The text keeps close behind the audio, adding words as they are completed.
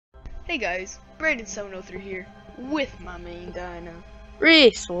Hey guys, Braden703 here with my main dino.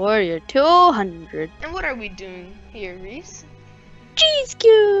 ReeceWarrior200. And what are we doing here, Reese? Cheese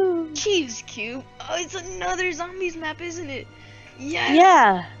cube. Cheese Cube. Oh, it's another zombies map, isn't it? Yes.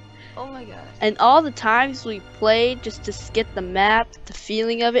 Yeah. Oh my gosh. And all the times we played just to get the map, the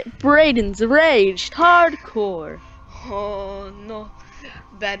feeling of it, Braden's raged hardcore. Oh no,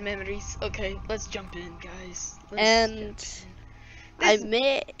 bad memories. Okay, let's jump in, guys. It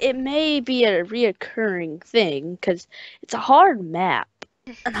may be a reoccurring thing because it's a hard map.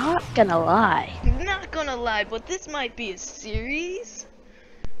 I'm not gonna lie. Not gonna lie, but this might be a series.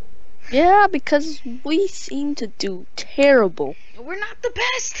 Yeah, because we seem to do terrible. We're not the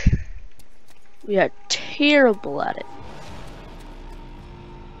best. We are terrible at it.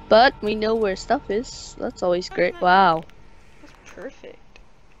 But we know where stuff is. That's always great. Wow. That's perfect.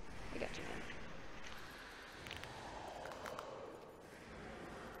 I got you, man.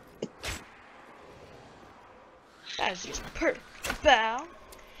 That's just perfect, pal.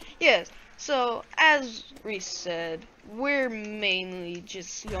 Yes, so as Reese said, we're mainly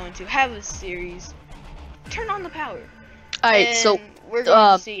just going to have a series. Turn on the power. Alright, so we're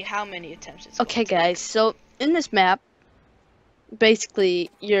going to see how many attempts it's okay, going to guys. So in this map, basically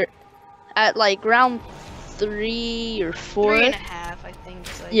you're at like round 3 or 4. 3.5, I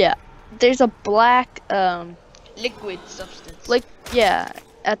think. Like yeah, there's a black liquid substance. like yeah,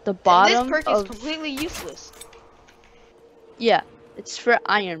 at the bottom. And this perk is completely useless. Yeah, it's for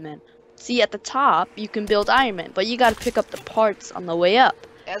Iron Man. See, at the top you can build Iron Man, but you gotta pick up the parts on the way up.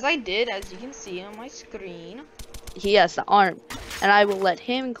 As I did, as you can see on my screen. He has the arm, and I will let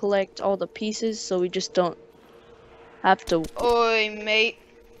him collect all the pieces, so we just don't have to. Oi, mate.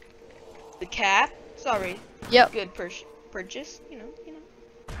 The cat. Sorry. Yep. Good purchase. You know.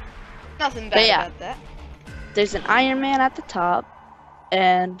 Nothing bad about that. There's an Iron Man at the top,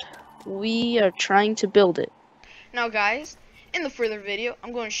 and we are trying to build it. Now, guys, in the further video,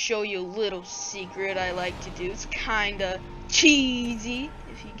 I'm going to show you a little secret I like to do. It's kinda cheesy,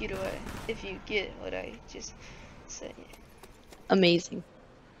 if you get what I just said. Amazing.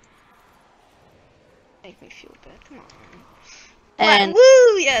 Make me feel bad. Come on. And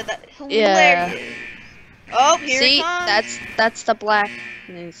woo, yeah, that hilarious. Oh, here see, it comes. that's the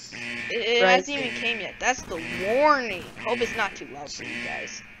blackness. It right hasn't even came yet. That's the warning. Hope it's not too loud for you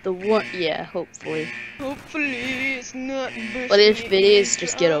guys. Yeah, hopefully. Hopefully it's not. But if it is,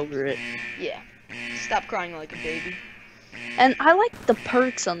 just get over it. Yeah. Stop crying like a baby. And I like the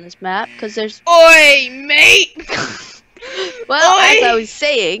perks on this map because there's. Oi, mate. Well, Oi! as I was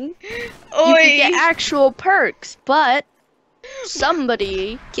saying, Oi! you can get actual perks, but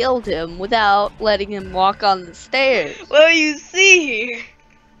somebody killed him without letting him walk on the stairs. Well, you see here.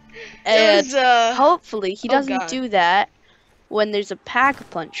 And There's, hopefully he doesn't God. do that when there's a pack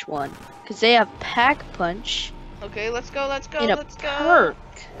punch one, because they have pack punch Okay, let's go. in a perk.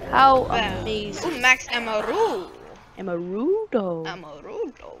 How amazing! Ooh, Max Amaru. Amarudo.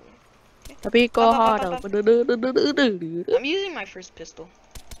 Amarudo. Me I'm using my first pistol.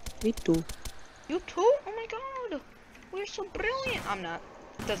 too. You too? Oh my god. We're so brilliant. I'm not.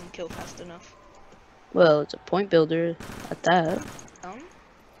 It doesn't kill fast enough. Well, it's a point builder at that.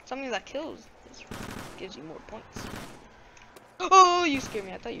 Something that kills gives you more points. Oh, you scared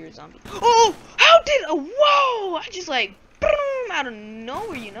me. I thought you were a zombie. Oh, how did a whoa? I just like boom out of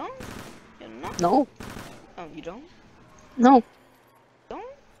nowhere, you know? You know? No. Oh, you don't? No.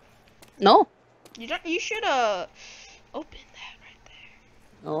 Don't? No. You don't? You should open that right there.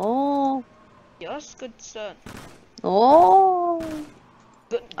 No. Yes, good son. No.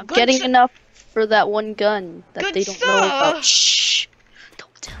 Good. I'm Good getting son. enough for that one gun that Good they don't know about. sir. Shh.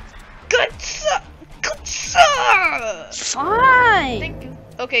 Don't tell them. Good sir. Good sir. Fine. Thank you.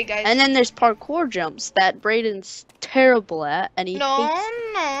 Okay, guys. And then there's parkour jumps that Braden's terrible at, and he hates. No.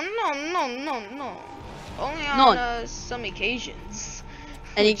 Only on some occasions.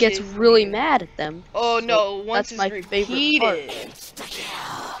 And he which gets is really weird. mad at them. Oh So no! Once that's my it's favorite part. repeated.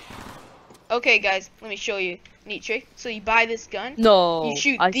 Okay, guys, let me show you a neat trick. So you buy this gun. No. You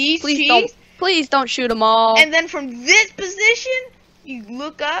shoot please these Please don't shoot them all. and then from this position, you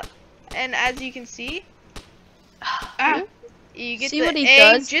look up, and as you can see, you get See the what he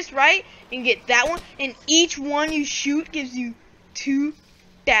aim does? just right. You can get that one, and each one you shoot gives you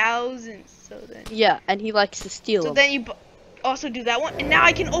 2,000. So then. Yeah, and he likes to steal So them. then you also do that one, and now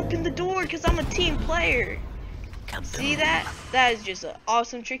I can open the door because I'm a team player. See that? That is just an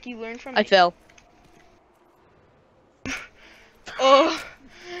awesome trick you learned from me. I fell. Oh,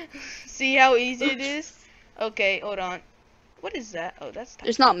 see how easy it is? Okay, hold on. What is that? Oh, that's time.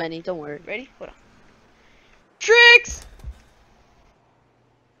 There's not many, don't worry. Ready? Hold on. Tricks!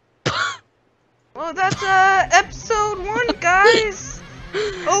 Well, that's episode 1, guys.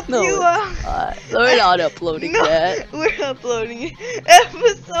 Hope No, you we're not uploading no, that. we're uploading it.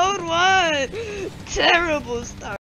 Episode 1. Terrible start.